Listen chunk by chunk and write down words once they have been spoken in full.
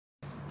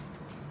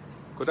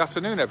Good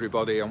afternoon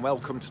everybody and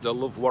welcome to the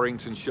Love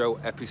Warrington Show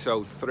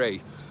episode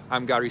 3.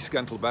 I'm Gary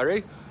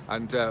Scantleberry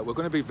and we're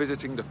going to be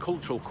visiting the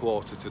Cultural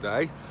Quarter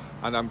today,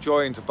 and I'm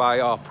joined by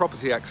our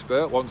property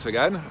expert once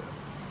again,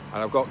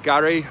 and I've got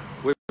Gary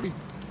with me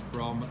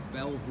from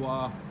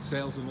Belvoir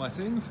Sales and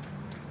Lettings.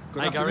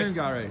 Good afternoon,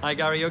 Gary. Hi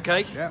Gary, you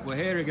okay? Yeah, we're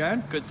here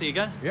again. Good to see you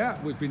again.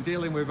 Yeah, we've been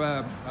dealing with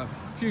a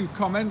few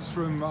comments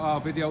from our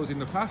videos in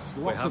the past,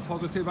 lots of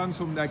positive and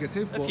some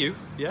negative. A few,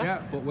 yeah.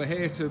 Yeah, but we're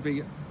here to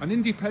be an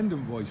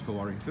independent voice for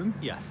Warrington.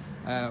 Yes.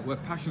 We're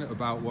passionate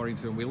about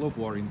Warrington, we love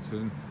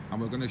Warrington, and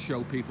we're going to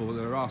show people that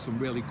there are some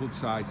really good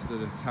sides to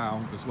the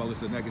town as well as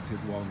the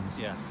negative ones.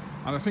 Yes.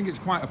 And I think it's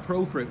quite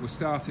appropriate we're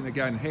starting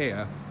again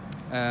here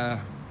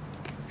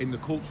in the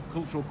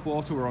Cultural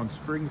Quarter. We're on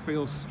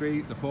Springfield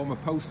Street, the former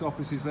post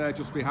office is there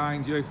just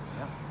behind you,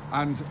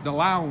 and the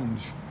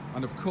lounge.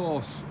 And of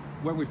course,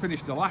 when we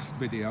finished the last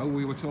video,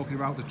 we were talking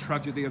about the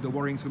tragedy of the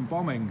Warrington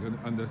bombing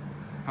and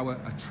how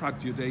a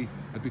tragedy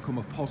had become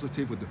a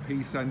positive with the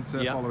Peace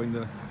Centre following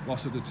the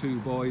loss of the two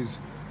boys,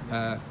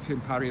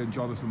 Tim Parry and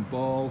Jonathan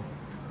Ball.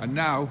 And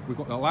now we've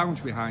got the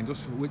lounge behind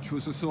us, which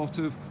was a sort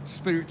of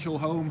spiritual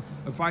home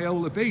of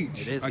Viola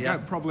Beach. It is,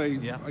 again, probably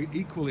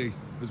equally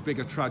as big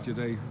a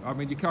tragedy. I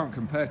mean, you can't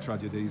compare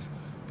tragedies,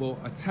 but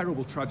a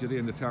terrible tragedy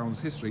in the town's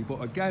history.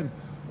 But again,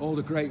 all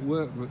the great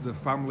work that the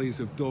families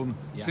have done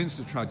since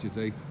the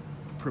tragedy,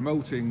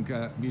 promoting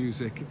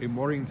music in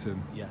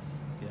Warrington. Yes.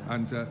 Yeah.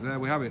 And there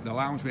we have it, the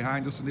lounge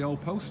behind us and the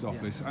old post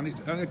office. And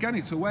again,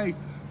 it's a way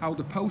how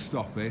the post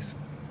office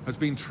has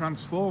been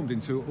transformed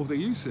into other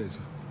uses.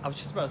 I was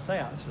just about to say,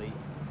 actually,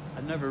 I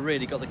never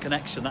really got the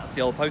connection. That's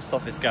the old post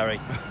office, Gary,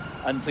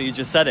 until you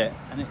just said it.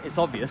 And it's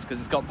obvious because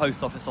it's got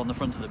post office on the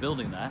front of the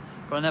building there.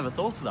 But I never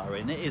thought of that, really.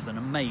 And it is an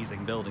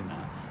amazing building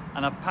there.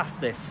 And I've passed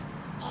this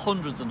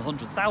hundreds and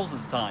hundreds,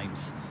 thousands of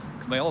times,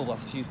 because my old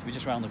office used to be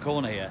just around the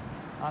corner here.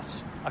 That's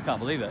just, I can't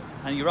believe it.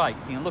 And you're right,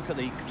 you can look at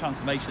the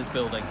transformation of this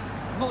building.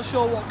 I'm not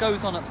sure what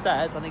goes on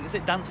upstairs. I think, is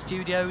it dance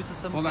studios or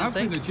something? Well,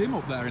 there has been a gym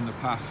up there in the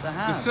past. There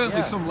has, there's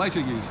certainly some leisure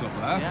use up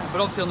there. Yeah, but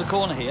obviously on the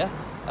corner here,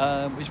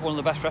 which is one of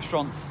the best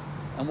restaurants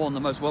and one of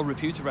the most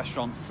well-reputed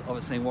restaurants,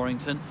 obviously in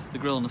Warrington, the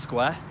Grill on the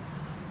Square.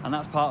 And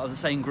that's part of the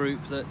same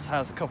group that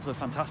has a couple of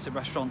fantastic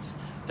restaurants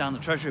down the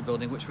Treasury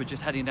building, which we're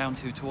just heading down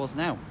to towards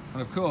now.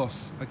 And of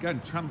course,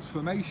 again,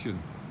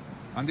 transformation.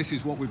 And this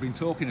is what we've been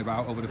talking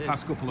about over the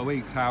past couple of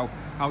weeks, how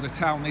the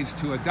town needs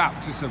to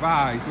adapt to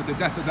survive with the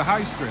death of the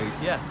high street.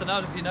 Yes, so now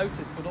if you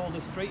notice, but all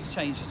the streets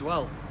changed as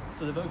well.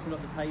 So they've opened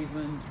up the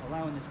pavement,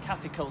 allowing this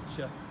cafe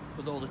culture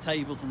with all the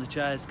tables and the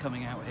chairs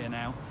coming out here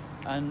now.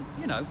 And,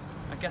 you know,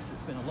 I guess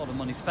it's been a lot of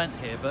money spent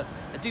here, but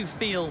I do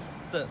feel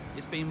that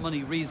it's been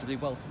money reasonably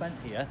well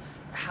spent here.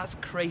 It has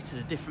created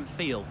a different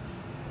feel.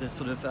 The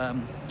sort of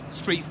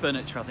street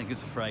furniture, I think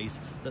is a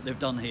phrase, that they've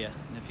done here.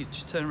 And if you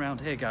turn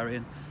around here, Gary,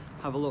 and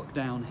have a look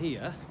down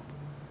here.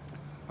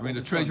 I mean,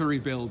 the Treasury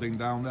building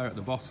down there at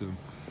the bottom,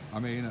 I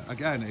mean,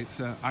 again, it's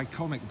an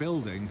iconic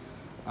building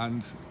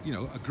and, you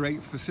know, a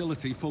great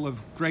facility full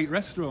of great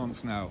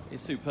restaurants now.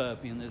 It's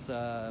superb. You know,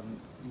 there's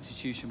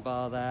Institution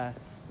Bar there,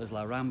 there's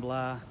La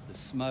Rambla, there's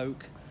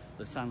Smoke,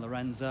 there's San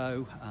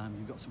Lorenzo,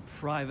 you've got some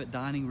private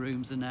dining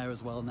rooms in there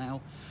as well now.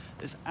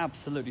 It's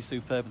absolutely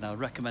superb now. I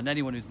recommend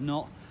anyone who's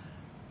not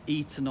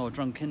eaten or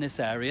drunk in this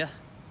area,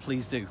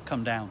 please do,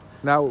 come down.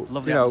 Now,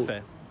 lovely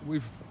atmosphere.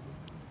 We've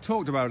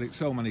talked about it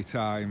so many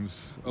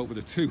times over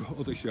the two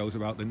other shows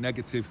about the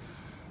negative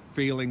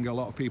feeling a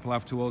lot of people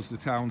have towards the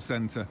town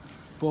centre.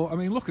 But, I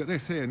mean, look at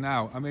this here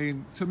now. I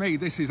mean, to me,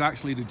 this is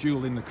actually the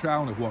jewel in the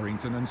crown of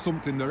Warrington and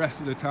something the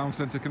rest of the town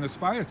centre can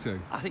aspire to.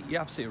 I think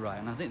you're absolutely right.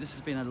 And I think this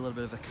has been a little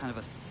bit of a kind of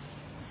a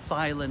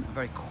silent,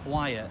 very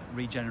quiet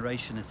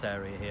regeneration in this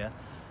area here.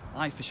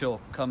 I, for sure,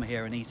 come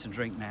here and eat and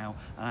drink now.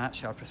 And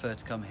actually, I prefer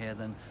to come here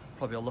than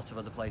probably a lot of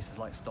other places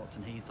like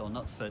Stockton Heath or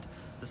Knutsford.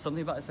 There's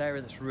something about this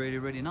area that's really,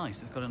 really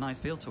nice. It's got a nice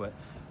feel to it.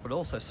 But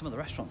also, some of the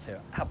restaurants here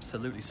are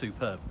absolutely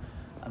superb.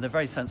 And they're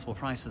very sensible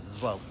prices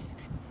as well.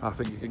 I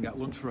think you can get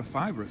lunch for a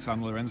 £5 at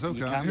San Lorenzo, can't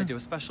you? You can. They do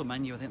a special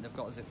menu. I think they've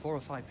got, is it 4 or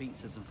 5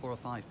 pizzas and 4 or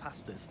 5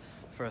 pastas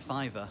for a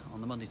 £5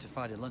 on the Monday to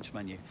Friday lunch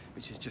menu,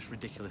 which is just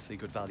ridiculously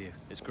good value.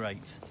 It's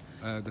great.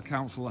 The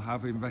council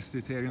have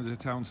invested here in the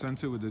town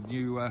centre with the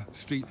new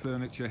street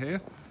furniture here.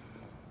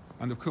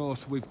 And of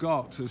course, we've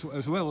got,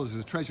 as well as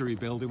the Treasury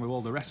building with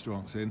all the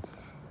restaurants in,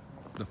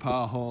 the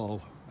Par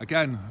Hall.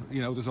 Again,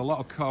 you know, there's a lot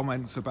of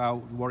comments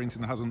about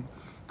Warrington hasn't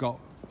got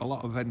a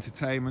lot of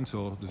entertainment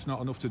or there's not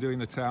enough to do in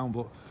the town,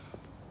 but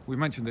we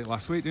mentioned it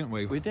last week, didn't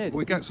we? We did.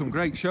 We get some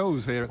great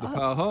shows here at the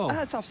Par Hall.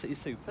 That's absolutely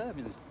superb.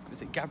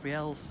 Was it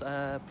Gabrielle's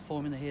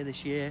performing here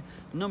this year?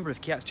 A number of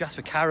acts,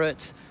 Jasper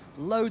Carrot,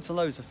 loads and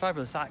loads of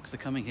fabulous acts are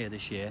coming here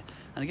this year.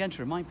 And again,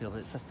 to remind people,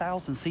 it's a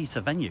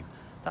 1,000-seater venue.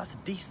 That's a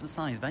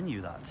decent-sized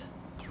venue, that.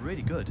 It's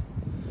really good.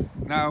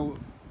 Now,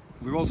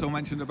 we've also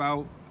mentioned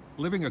about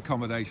living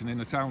accommodation in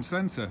the town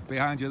centre.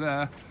 Behind you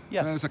there,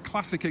 there's a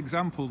classic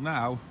example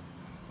now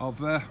of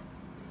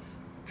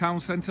town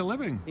centre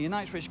living. The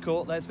Knightsbridge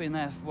Court, there's been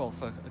there, well,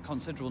 for a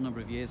considerable number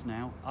of years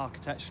now.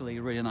 Architecturally,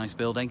 a really nice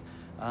building.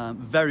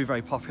 Very,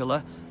 very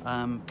popular.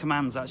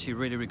 Commands actually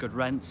really, really good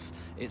rents.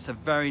 It's a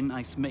very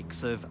nice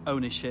mix of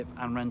ownership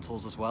and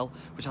rentals as well,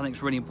 which I think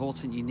is really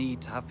important. You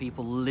need to have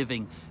people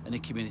living in a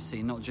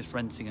community, not just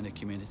renting in a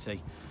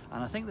community.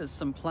 And I think there's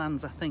some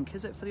plans, I think,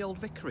 is it for the old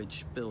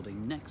vicarage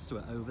building next to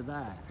it over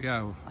there?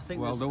 Yeah, I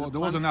think well, there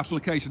was an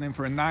application in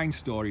for a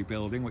 9-storey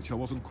building, which I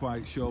wasn't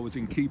quite sure was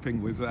in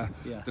keeping with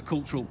the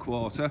Cultural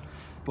Quarter.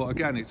 But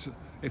again,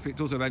 if it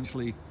does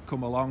eventually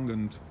come along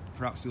and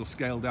perhaps they'll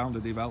scale down the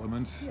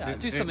development. Yeah,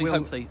 do something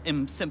hopefully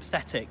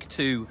sympathetic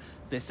to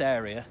this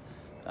area.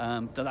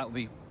 That would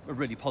be a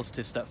really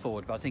positive step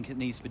forward, but I think it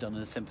needs to be done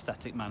in a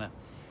sympathetic manner.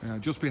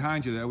 Just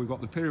behind you there, we've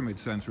got the Pyramid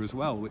Centre as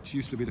well, which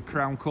used to be the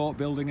Crown Court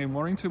building in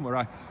Warrington, where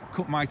I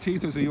cut my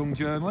teeth as a young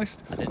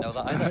journalist. I didn't know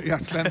that either. Yeah,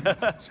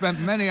 spent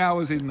many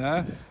hours in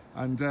there,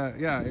 and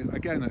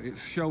again,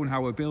 it's shown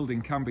how a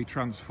building can be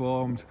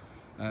transformed.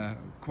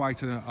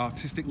 Quite an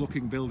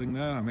artistic-looking building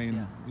there. I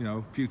mean, you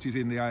know, beauty's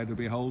in the eye of the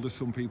beholder.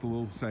 Some people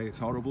will say it's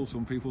horrible,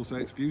 some people say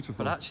it's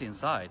beautiful. But actually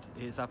inside,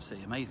 it's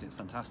absolutely amazing. It's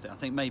fantastic. I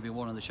think maybe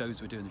one of the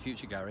shows we do in the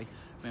future, Gary,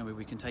 maybe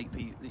we can take,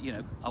 you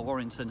know, our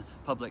Warrington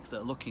public that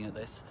are looking at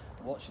this,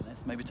 watching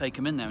this, maybe take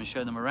them in there and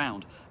show them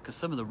around, because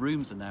some of the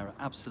rooms in there are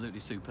absolutely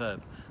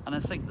superb. And I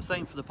think the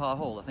same for the Par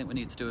Hall. I think we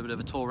need to do a bit of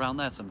a tour around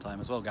there sometime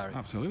as well, Gary.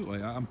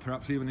 Absolutely, and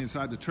perhaps even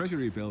inside the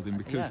Treasury building,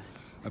 because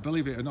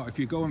believe it or not, if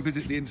you go and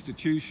visit the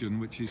institution,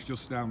 which is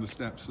just down the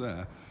steps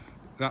there,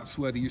 that's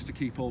where they used to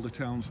keep all the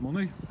town's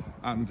money.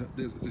 And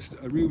there's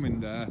a room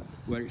in there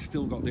where it's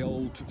still got the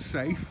old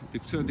safe.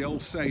 They've turned the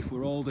old safe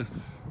where all the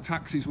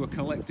taxes were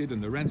collected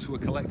and the rents were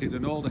collected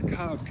and all the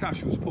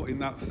cash was put in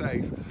that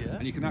safe. Yeah.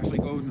 And you can actually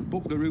go and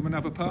book the room and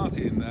have a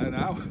party in there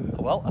now.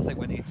 Well, I think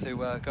we need to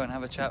go and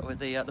have a chat with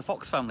the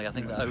Fox family, I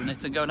think, that own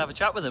it, and go and have a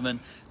chat with them and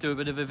do a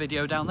bit of a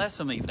video down there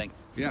some evening.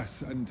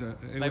 Yes, and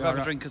maybe have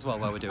a drink as well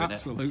while we're doing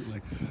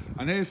Absolutely.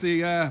 And here's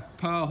the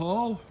Par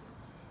Hall.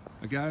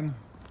 Again,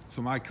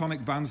 some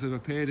iconic bands have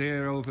appeared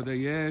here over the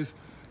years.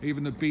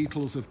 Even the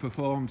Beatles have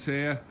performed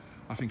here.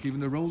 I think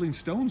even the Rolling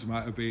Stones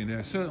might have been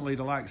here. Certainly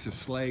the likes of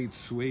Slade,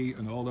 Sweet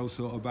and all those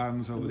sort of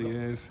bands over the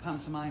years.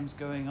 Pantomimes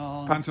going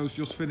on. Panto's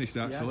just finished,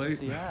 actually.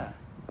 Yeah.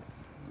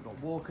 We've got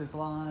Walker's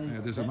Live. Yeah,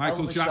 there's a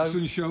Michael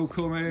Jackson show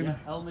coming. Yeah,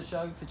 Elmer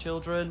show for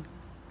children.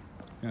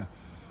 Yeah.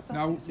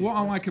 Now, what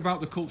I like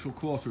about the Cultural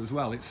Quarter as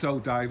well, it's so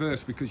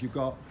diverse, because you've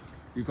got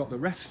the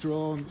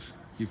restaurants,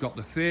 you've got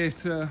the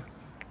theatre,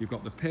 you've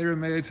got the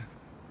pyramid,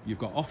 you've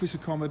got office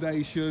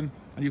accommodation,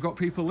 and you've got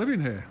people living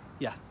here.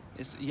 Yeah,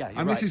 you're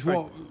and this is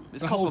what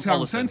the whole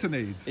town centre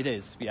needs. It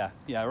is, yeah,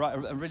 right.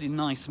 A really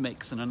nice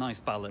mix and a nice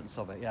balance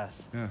of it.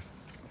 Yes. Yes.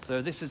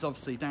 So this is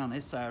obviously down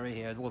this area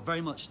here. Well,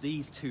 very much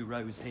these two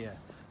rows here,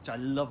 which I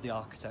love the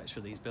architecture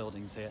of these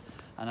buildings here,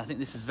 and I think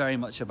this is very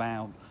much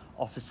about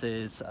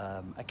offices,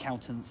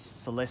 accountants,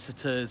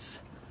 solicitors,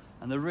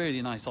 and they're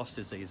really nice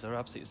offices. These are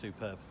absolutely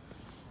superb.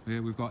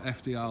 Here we've got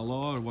FDR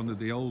Law, one of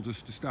the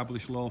oldest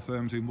established law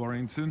firms in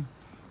Warrington.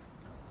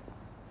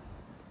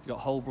 You've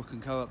got Holbrook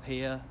and Co up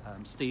here,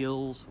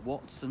 Steele's,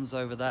 Watson's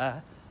over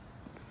there.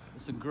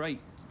 There's some great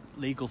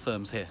legal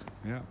firms here.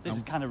 Yeah.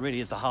 This kind of really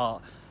is the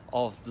heart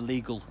of the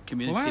legal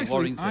community of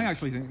Warrington. I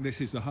actually think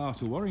this is the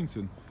heart of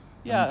Warrington.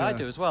 Yeah, and, I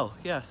do as well,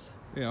 yes.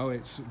 You know,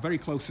 it's very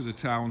close to the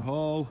town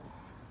hall.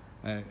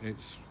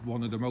 It's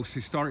one of the most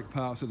historic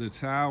parts of the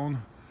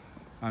town.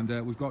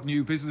 And we've got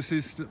new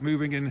businesses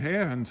moving in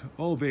here, and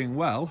all being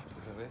well,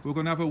 we're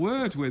going to have a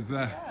word with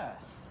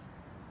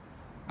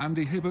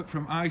Andy Hibbert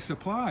from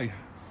iSupply.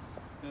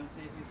 Going to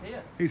see if he's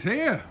here. He's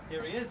here.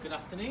 Here he is. Good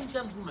afternoon,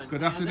 gentlemen.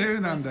 Good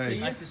afternoon,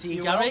 Andy. Nice to see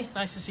you, Gary.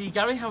 Nice to see you,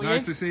 Gary. How are you?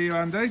 Nice to see you,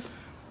 Andy.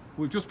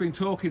 We've just been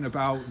talking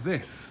about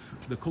this,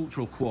 the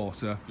Cultural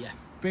Quarter,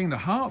 being the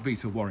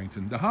heartbeat of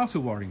Warrington, the heart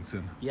of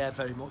Warrington. Yeah,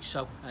 very much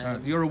so.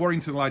 You're a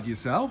Warrington lad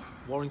yourself.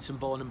 Warrington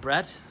born and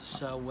bred,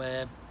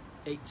 so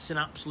it's an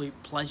absolute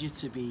pleasure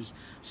to be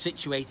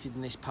situated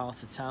in this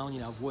part of town. You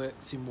know, I've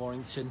worked in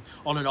Warrington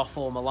on and off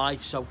all my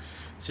life, so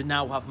to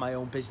now have my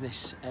own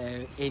business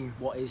in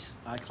what is,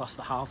 I class,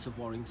 the heart of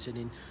Warrington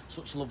in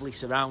such lovely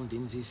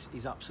surroundings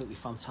is absolutely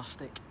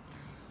fantastic.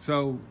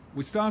 So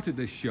we started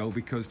this show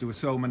because there were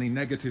so many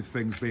negative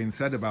things being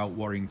said about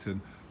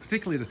Warrington,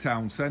 particularly the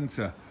town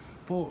centre,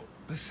 but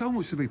there's so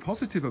much to be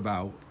positive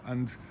about.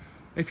 And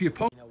if you're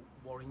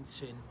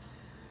Warrington,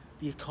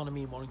 the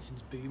economy in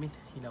Warrington's booming.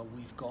 You know,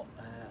 we've got,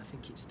 I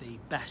think it's the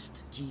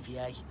best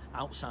GVA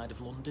outside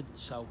of London.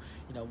 So,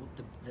 you know,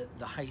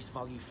 the highest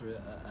value for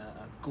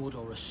a good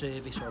or a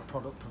service or a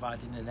product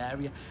provided in an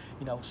area.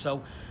 You know,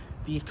 so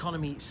the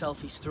economy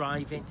itself is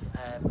thriving.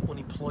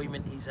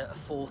 Unemployment is at a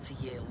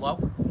 40-year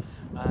low.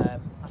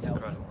 That's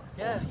incredible.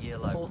 40-year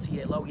low.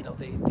 40-year low. You know,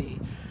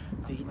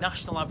 the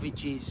national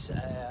average is,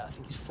 I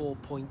think it's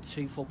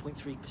 4.2,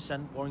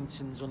 4.3%.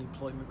 Warrington's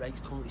unemployment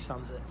rate currently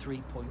stands at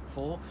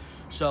 3.4.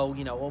 So,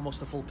 you know,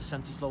 almost a full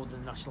percentage lower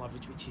than the national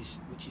average, which is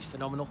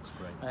phenomenal.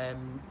 Great.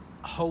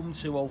 Home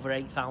to over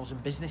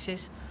 8,000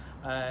 businesses.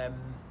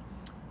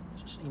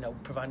 You know,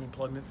 providing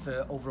employment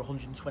for over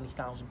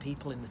 120,000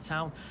 people in the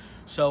town.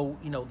 So,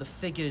 you know, the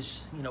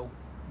figures, you know,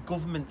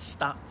 government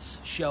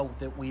stats show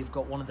that we've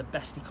got one of the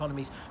best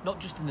economies, not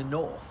just in the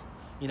north.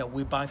 You know,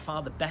 we're by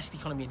far the best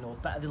economy in the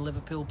north, better than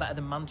Liverpool, better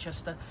than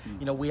Manchester.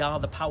 You know, we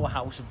are the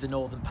powerhouse of the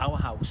northern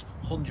powerhouse,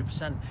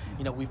 100%.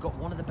 You know, we've got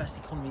one of the best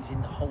economies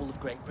in the whole of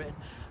Great Britain,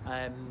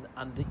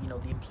 and you know,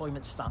 the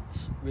employment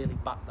stats really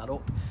back that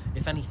up.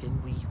 If anything,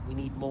 we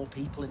need more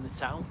people in the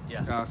town.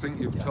 Yes. I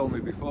think you've told me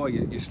before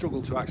you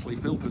struggle to actually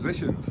fill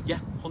positions.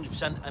 Yeah,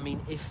 100%. I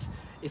mean,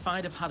 if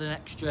I'd have had an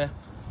extra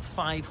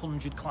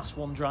 500 Class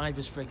 1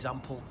 drivers, for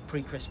example,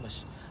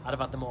 pre-Christmas, I'd have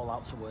had them all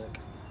out to work.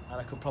 And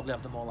I could probably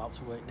have them all out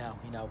to work now.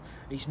 You know,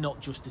 it's not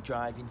just the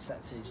driving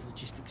sector, it's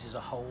logistics as a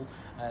whole,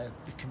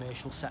 the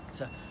commercial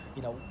sector.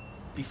 You know,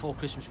 before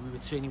Christmas we were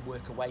turning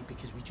work away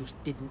because we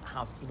just didn't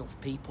have enough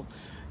people.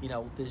 You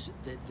know, there's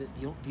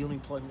the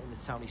unemployment in the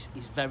town is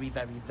very,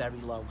 very, very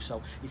low.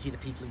 So it's either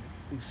people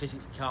who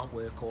physically can't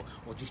work or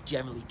just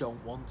generally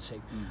don't want to.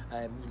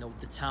 You know,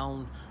 the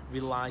town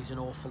relies an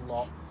awful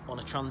lot on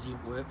a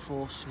transient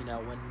workforce. You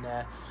know, and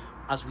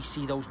as we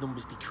see those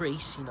numbers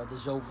decrease, you know,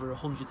 there's over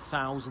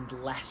 100,000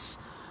 less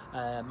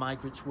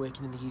migrants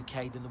working in the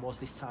UK than there was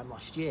this time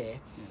last year.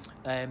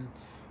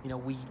 You know,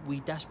 we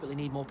desperately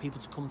need more people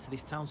to come to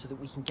this town so that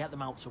we can get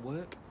them out to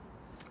work.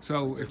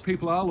 So if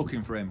people are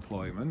looking for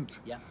employment,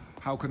 Yeah.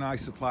 how can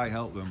iSupply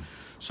help them?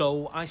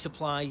 So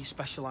iSupply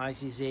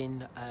specialises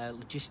in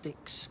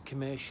logistics,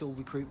 commercial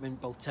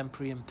recruitment, both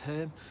temporary and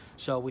perm.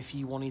 So if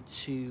you wanted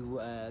to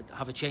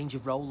have a change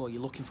of role, or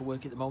you're looking for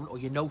work at the moment, or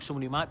you know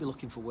someone who might be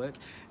looking for work,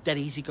 dead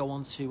easy, go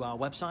on to our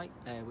website,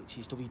 which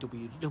is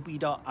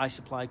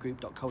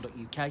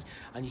www.isuppligroup.co.uk,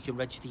 and you can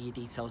register your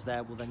details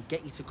there. We'll then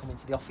get you to come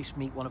into the office,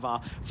 meet one of our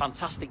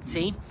fantastic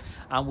team,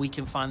 and we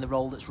can find the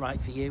role that's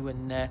right for you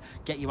and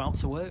get you out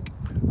to work.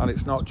 And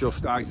it's not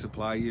just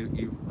iSupply,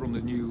 you run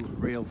the new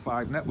Real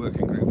 5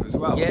 networking group as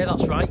well. Yeah,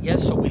 that's right. Yeah,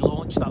 so we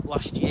launched that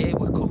last year.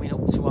 We're coming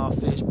up to our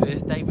first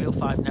birthday, Real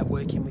 5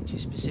 Networking, which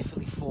is specifically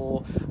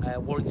for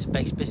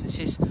Warrington-based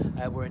businesses.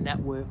 We're a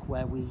network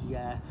where we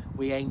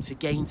aim to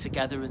gain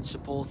together and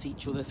support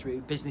each other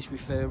through business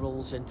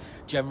referrals and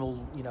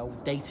general, you know,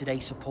 day-to-day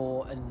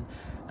support and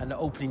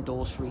opening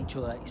doors for each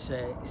other.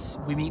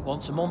 We meet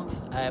once a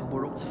month.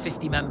 We're up to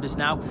 50 members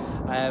now.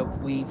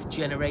 We've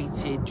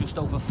generated just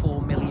over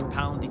 £4 million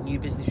in new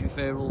business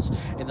referrals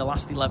in the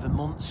last 11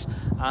 months,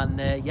 and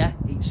yeah,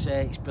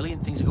 it's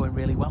brilliant. Things are going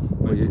really well.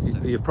 Well,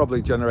 you've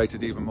probably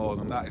generated even more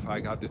than that if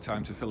I had the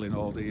time to fill in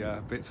all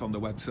the bits on the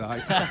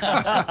website.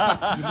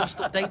 You must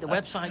update the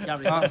website,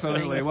 Gary.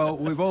 Absolutely. Well,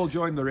 we've all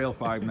joined the Real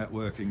 5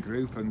 networking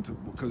group, and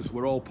because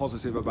we're all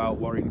positive about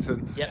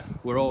Warrington, yeah.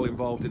 We're all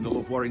involved in the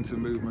Love Warrington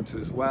movement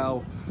as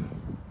well.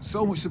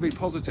 So much to be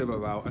positive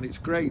about, and it's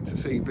great to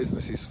see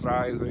businesses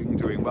thriving,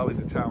 doing well in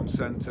the town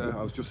centre.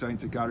 I was just saying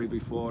to Gary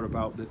before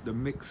about the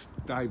mixed,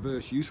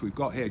 diverse use we've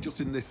got here,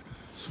 just in this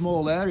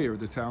small area of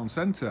the town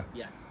centre.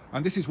 Yeah.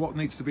 And this is what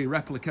needs to be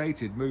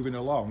replicated moving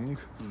along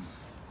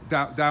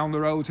down the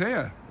road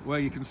here, where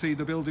you can see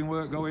the building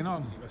work going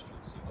on. Your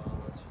restaurants, your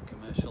bars, your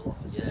commercial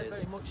offices, Yeah,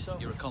 very much so.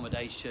 your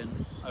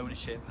accommodation,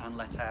 ownership and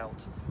let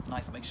out.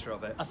 Nice mixture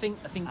of it. I think,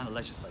 and a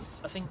leisure space.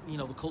 I think, you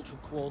know, the Cultural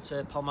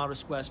Quarter, Palmyra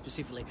Square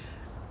specifically,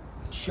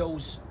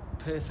 shows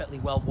perfectly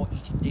well what you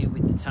can do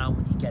with the town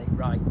when you get it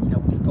right. You know,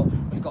 we've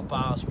got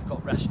bars, we've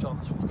got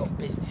restaurants, we've got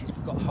businesses,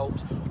 we've got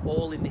homes,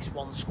 all in this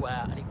one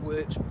square, and it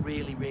works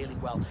really, really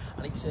well.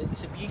 And it's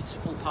a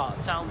beautiful part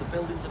of town. The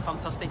buildings are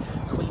fantastic.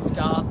 Queen's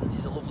Gardens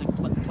is a lovely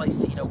place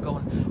to, you know, go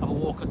and have a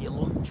walk on your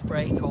lunch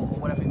break or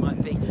whatever it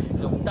might be. You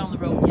know, down the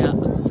road, yeah.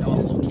 You know,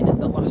 I'm looking at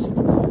the last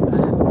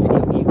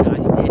video you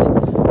guys did.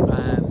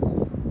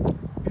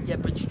 Yeah,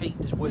 Bridge Street,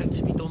 there's work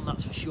to be done,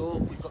 that's for sure.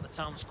 We've got the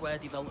town square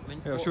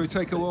development. Yeah, shall we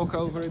take a walk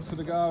over into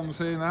the gardens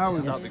here now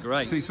and that'd be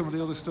great. see some of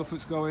the other stuff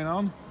that's going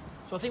on?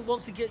 So I think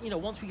once we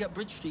get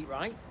Bridge Street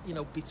right, you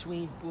know,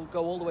 we'll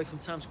go all the way from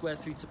Times Square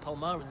through to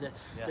Palmyra, and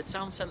the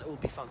town centre will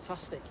be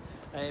fantastic.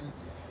 You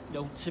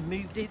know, to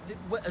move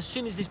as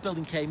soon as this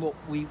building came up,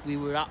 we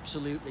were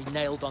absolutely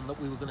nailed on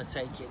that we were going to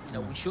take it. You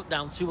know, we shut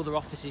down 2 other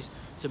offices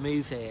to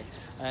move here,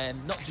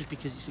 not just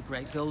because it's a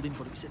great building,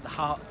 but it's at the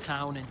heart of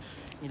town, and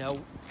you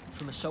know,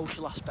 from a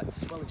social aspect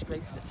as well, it's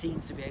great for the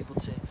team to be able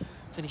to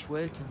finish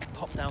work and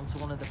pop down to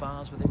one of the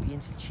bars, whether it be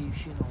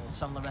Institution or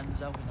San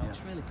Lorenzo. You know,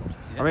 it's really good.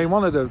 I mean,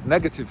 one of the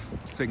negative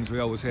things we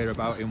always hear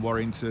about in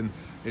Warrington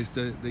is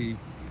the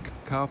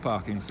car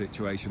parking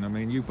situation. I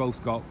mean, you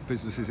both got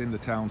businesses in the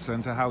town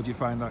centre. How do you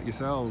find that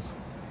yourselves?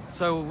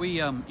 So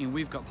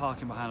we've got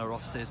parking behind our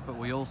offices, but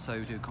we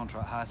also do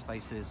contract hire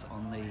spaces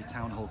on the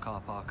town hall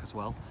car park as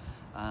well,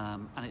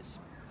 and it's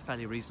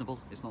fairly reasonable.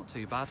 It's not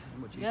too bad.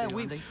 What do you do,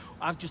 Andy?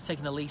 I've just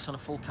taken a lease on a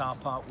full car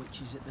park,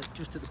 which is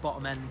just at the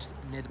bottom end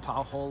near the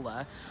power hall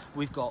there.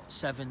 We've got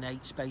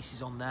 7-8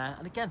 spaces on there,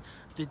 and again,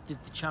 the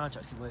charge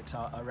actually works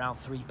out around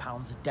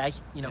 £3 a day.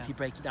 You know, if you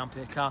break it down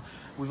per car.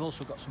 We've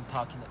also got some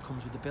parking that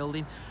comes with the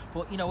building.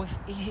 But you know,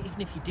 even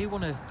if you do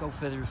want to go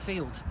further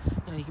afield,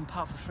 you know, you can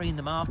park for free in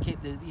the market.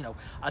 You know,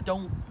 I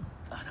don't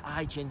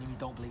I genuinely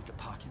don't believe that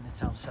parking in the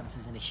town centre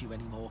is an issue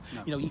anymore.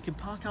 No. You know, you can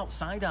park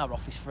outside our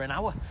office for an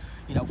hour,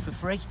 you know, for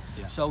free.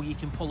 Yeah. So you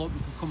can pull up, you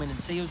can come in and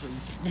see us, or you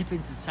can nip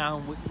into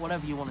town,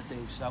 whatever you want to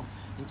do. So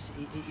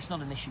it's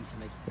not an issue for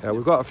me. Yeah,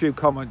 we've got a few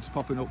comments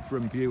popping up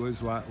from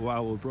viewers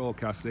while we're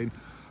broadcasting.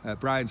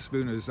 Brian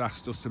Spooner has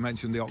asked us to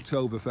mention the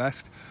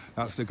Oktoberfest.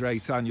 That's the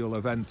great annual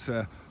event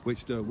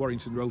which the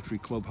Warrington Rotary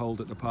Club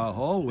hold at the Parr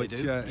Hall, which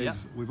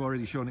we've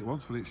already shown it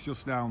once, but it's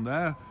just down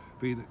there.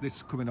 Be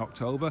this coming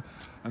October.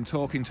 And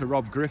talking to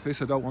Rob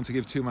Griffiths, I don't want to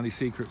give too many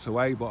secrets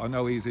away, but I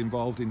know he's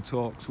involved in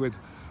talks with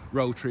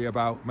Rotary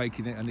about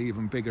making it an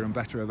even bigger and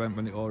better event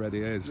than it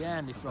already is. Yeah,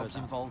 and if Rob's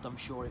involved, I'm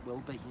sure it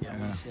will be. You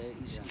know,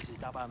 he's his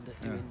dab hand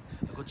at doing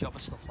a good job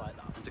of stuff like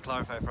that. And to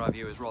clarify for our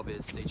viewers, Rob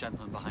is the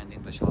gentleman behind the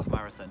English Half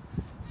Marathon.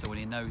 So when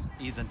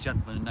he's a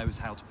gentleman who knows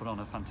how to put on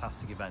a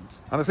fantastic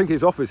event. And I think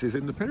his office is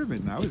in the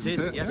Pyramid now, isn't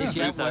it? Yes, he's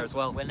moved there as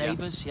well. We're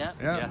neighbours,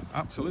 Yes,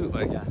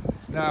 absolutely. Yeah.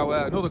 Now,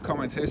 another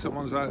comment here,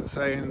 someone's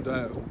saying,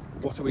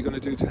 what are we going to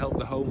do to help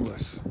the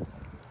homeless?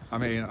 I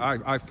mean,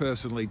 I've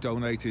personally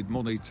donated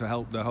money to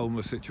help the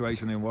homeless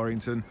situation in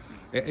Warrington.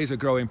 It is a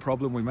growing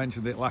problem. We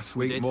mentioned it last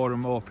week. More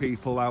and more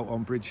people out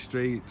on Bridge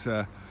Street.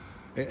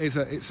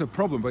 It's a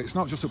problem, but it's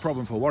not just a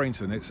problem for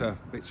Warrington. It's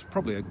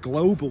probably a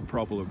global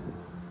problem.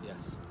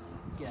 Yes.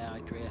 Yeah, I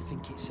agree. I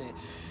think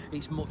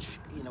it's much,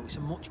 you know, it's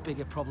a much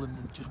bigger problem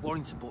than just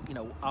Warrington. But you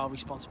know, our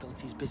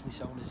responsibility as business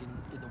owners in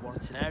the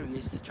Warrington area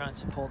is to try and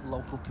support the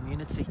local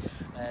community,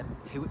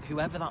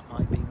 whoever that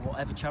might be,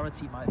 whatever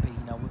charity it might be.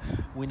 You know,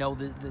 we know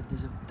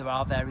that there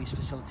are various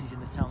facilities in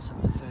the town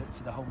centre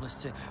for the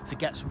homeless to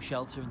get some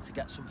shelter and to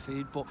get some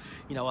food. But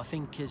you know, I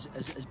think as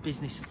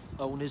business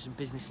owners and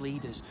business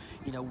leaders,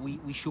 you know,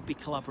 we should be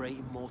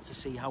collaborating more to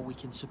see how we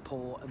can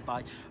support, and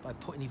by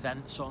putting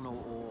events on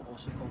or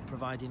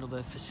providing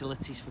other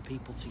facilities for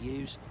people to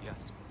use.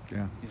 Yes.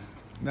 Yeah.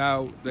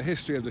 Now, the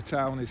history of the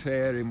town is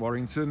here in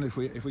Warrington. If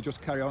we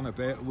just carry on a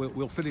bit,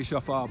 we'll finish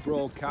off our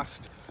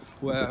broadcast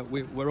where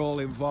we're all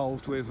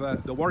involved with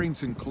the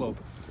Warrington Club,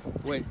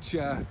 which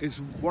is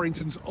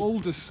Warrington's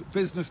oldest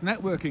business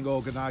networking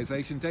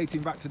organisation,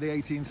 dating back to the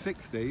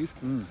 1860s.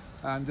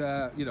 And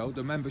you know,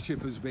 the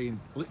membership has been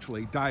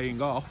literally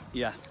dying off.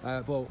 Yeah.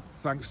 But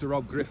thanks to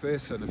Rob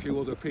Griffiths and a few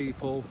other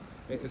people,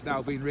 it has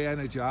now been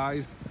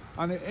re-energised,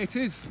 and it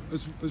is,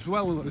 as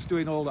well as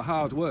doing all the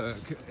hard work,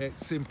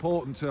 it's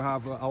important to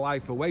have a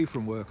life away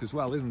from work as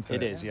well, isn't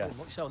it? It is,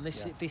 yes. So, and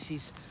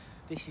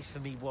this is for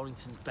me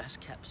Warrington's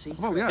best kept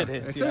secret. Well, yeah, it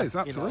is,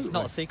 absolutely. You know, it's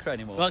not a secret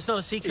anymore. Well, it's not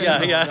a secret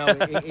anymore.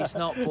 No, it's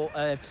not. But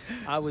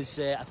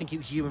I think it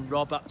was you and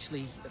Rob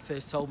actually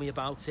first told me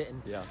about it,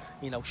 and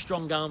you know,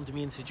 strong-armed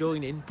me into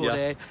joining.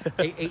 But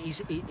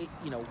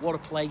you know, what a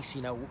place.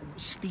 You know,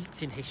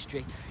 steeped in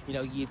history. You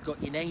know, you've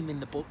got your name in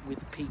the book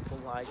with people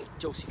like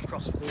Joseph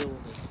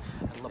Crossfield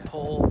and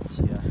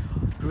Laporte.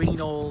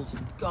 Greenhalls,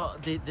 and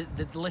God,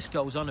 the list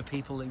goes on of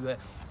people who were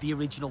the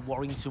original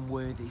Warrington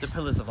worthies. The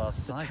pillars of our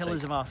society. The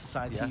pillars of our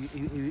society,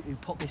 who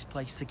put this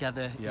place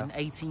together in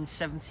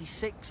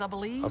 1876, I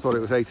believe. I thought it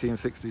was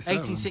 1867.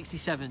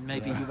 1867,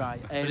 maybe, you're right.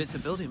 But it's a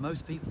building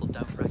most people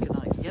don't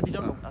recognise. Yeah, they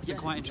don't know. That's the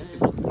quite interesting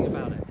one thing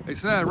about it.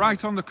 It's there,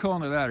 right on the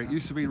corner there. It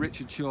used to be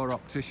Richard Shaw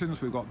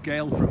Opticians. We've got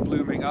Gail from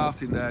Blooming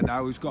Art in there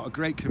now, who's got a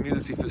great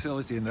community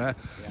facility in there,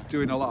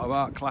 doing a lot of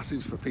art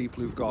classes for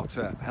people who've got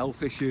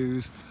health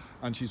issues.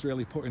 And she's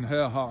really putting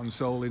her heart and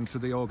soul into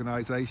the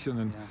organisation.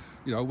 And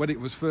you know, when it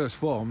was first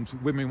formed,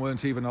 women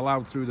weren't even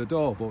allowed through the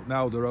door, but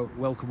now they're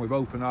welcome with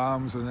open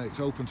arms, and it's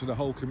open to the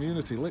whole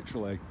community,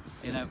 literally.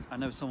 You know, I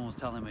know someone was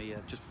telling me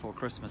just before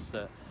Christmas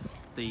that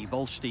the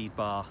Volstead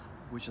bar,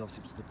 which is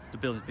obviously the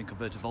building's been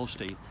converted to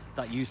Volstead,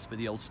 that used to be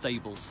the old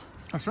stables.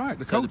 That's right,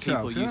 the so coach the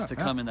people house, used to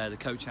come in there, the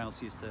coach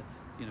house used to,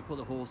 you know, put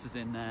the horses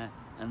in there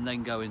and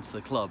then go into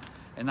the club.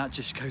 And that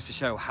just goes to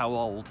show how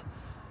old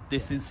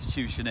this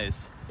institution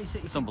is.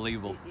 It's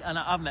unbelievable. And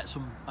I've met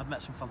some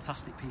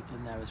fantastic people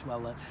in there as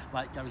well.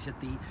 Like Gary said,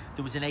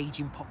 there was an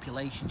ageing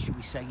population, should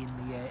we say,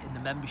 in the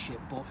membership.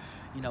 But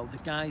you know, the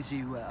guys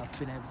who have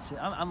been able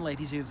to, and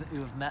ladies who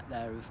have met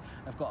there,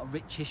 have got a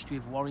rich history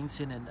of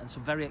Warrington, and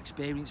some very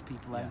experienced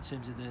people there in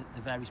terms of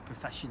the various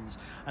professions.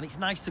 And it's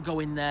nice to go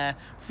in there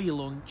for your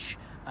lunch,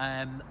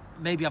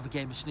 maybe have a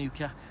game of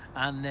snooker,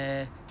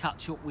 and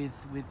catch up with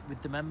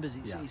the members.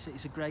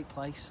 It's a great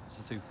place. It's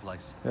a super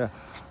place. Yeah.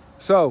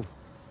 So,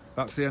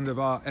 that's the end of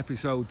our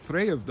episode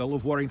 3 of the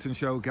Love Warrington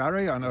show,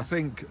 Gary, and I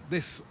think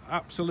this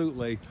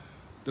absolutely,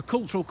 the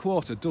Cultural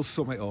Quarter does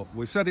sum it up.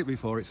 We've said it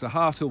before, it's the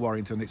heart of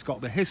Warrington, it's got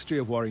the history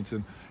of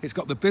Warrington, it's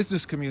got the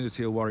business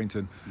community of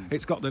Warrington,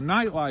 it's got the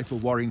nightlife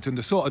of Warrington,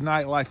 the sort of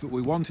nightlife that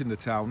we want in the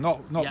town,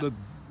 not the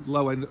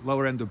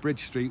lower end of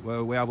Bridge Street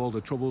where we have all the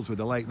troubles with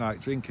the late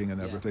night drinking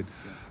and everything.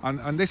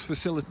 And this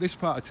facility, this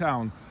part of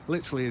town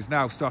literally is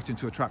now starting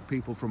to attract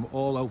people from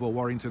all over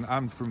Warrington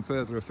and from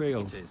further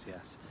afield. It is,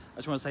 yes. I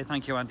just want to say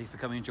thank you, Andy, for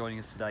coming and joining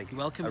us today. You're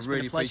welcome. I It's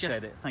really been a pleasure.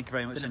 appreciate it. Thank you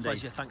very much It's been indeed. a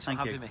pleasure. Thanks for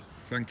having me.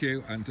 Thank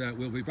you, and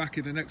we'll be back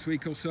in the next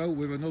week or so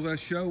with another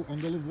show on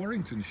the Love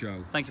Warrington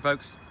show. Thank you,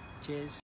 folks. Cheers.